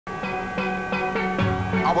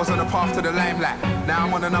I was on the path to the limelight, now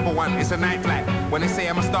I'm on another one, it's a night flight. When they say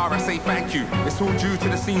I'm a star, I say thank you. It's all due to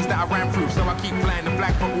the scenes that I ran through, so I keep flying the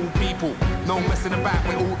flag for all people. No messing about,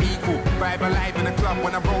 we're all equal. Vibe alive in the club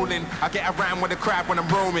when I'm rolling. I get around with the crowd when I'm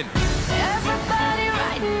roaming. Everybody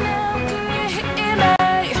right now, can you hear me?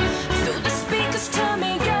 Through the speakers, turn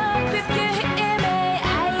me up if you hear me.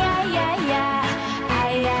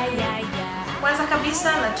 Kwanza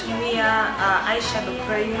kabisa natumia eyeshadow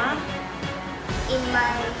primer in my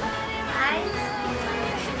eyes.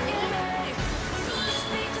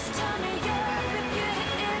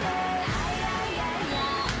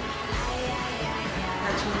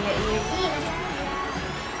 Natumia hivi.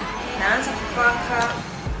 Naanza kupaka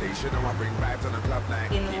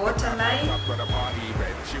in waterline.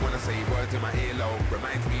 She wanna say words in my earlobe.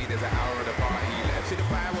 Reminds me there's an hour of the party left. See the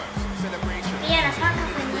fireworks, celebration. Pia napaka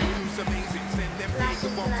kwenye Amazing, send them big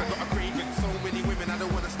bombs. I got a craving. So many women, I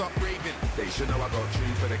don't wanna stop raving. They should know I got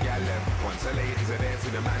tunes for the gal them. Once the ladies are there, see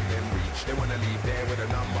the man them reach. They wanna leave there with a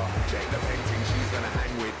number. Check the painting, she's gonna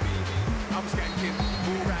hang with me. I'm skanking,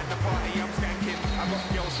 all round the party, I'm skanking. I got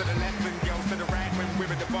girls to the left and girls to the right. When we're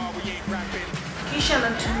at the bar, we ain't rapping. Kisha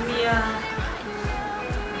natumia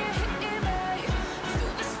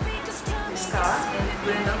mascara and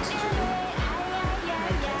blend out to my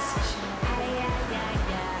transition.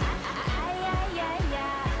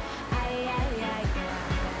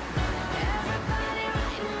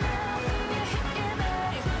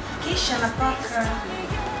 Kisha napaka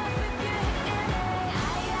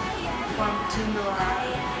kwa mtindo wa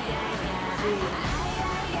V.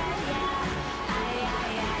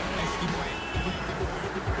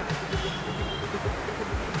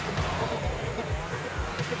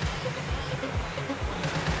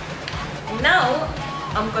 Now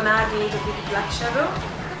I'm gonna add a little bit of black shadow.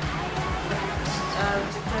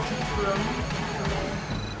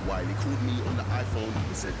 Why they called me on the iPhone,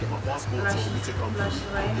 he said get my passport, told me to come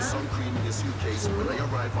through. The sun cream in the suitcase, when I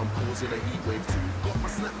arrive I'm causing a heat wave too. Got my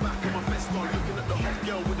snapback and my vest on, looking at the hot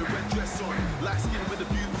girl with the red dress on. Light skin with a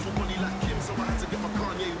beautiful body like Kim, so I had to get my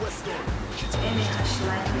Kanye West on. She told me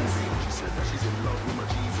she said that she's in love with my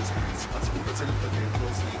Jesus piece. I told her to look again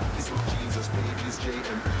closely, it's not Jesus baby, it's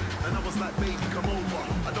J.M.E. And I was like, baby come over,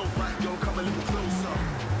 I don't bite girl, come a little closer.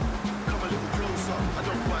 Come a little closer, I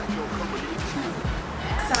don't bite girl, come a little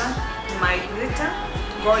closer. My glitter,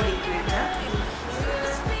 golden glitter.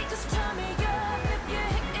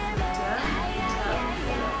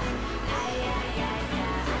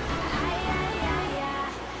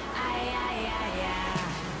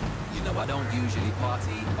 I don't usually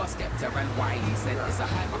party, but Skepta and Wiley said it's a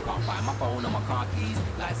hype. I can't find my phone or my car keys.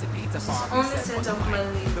 Like the Peter Parker Only said, set of my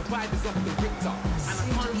lip. the vibe is off the Richter, and I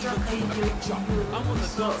can't even take a picture. I'm on the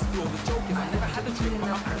dance floor, the joke is I never had a drink,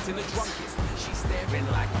 but I'm acting the drunkest. She's staring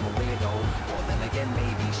like I'm a weirdo, or then again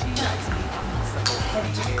maybe she likes me. I'm not supposed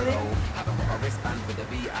to be a hero. Haven't got a wristband for the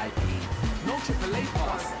VIP. No AAA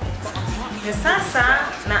pass, but I can't.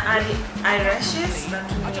 Sasa na add eyelashes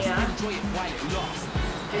natumia. Enjoy it while it lasts.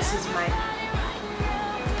 This is my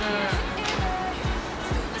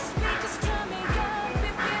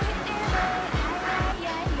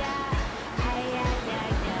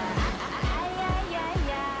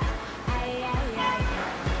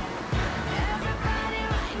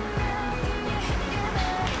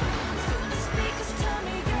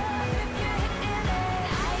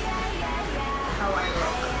how I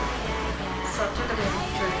look. So totally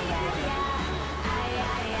enjoying the video.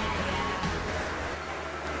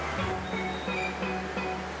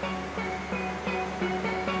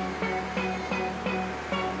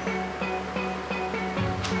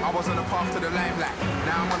 I was on the path to the limelight,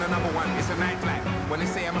 now I'm on another one, it's a night flight. When they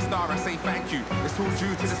say I'm a star, I say thank you. It's all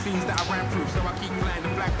due to the scenes that I ran through, so I keep flying the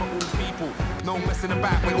flag for all people. No messing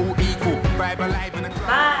about, we're all equal. Vibe alive.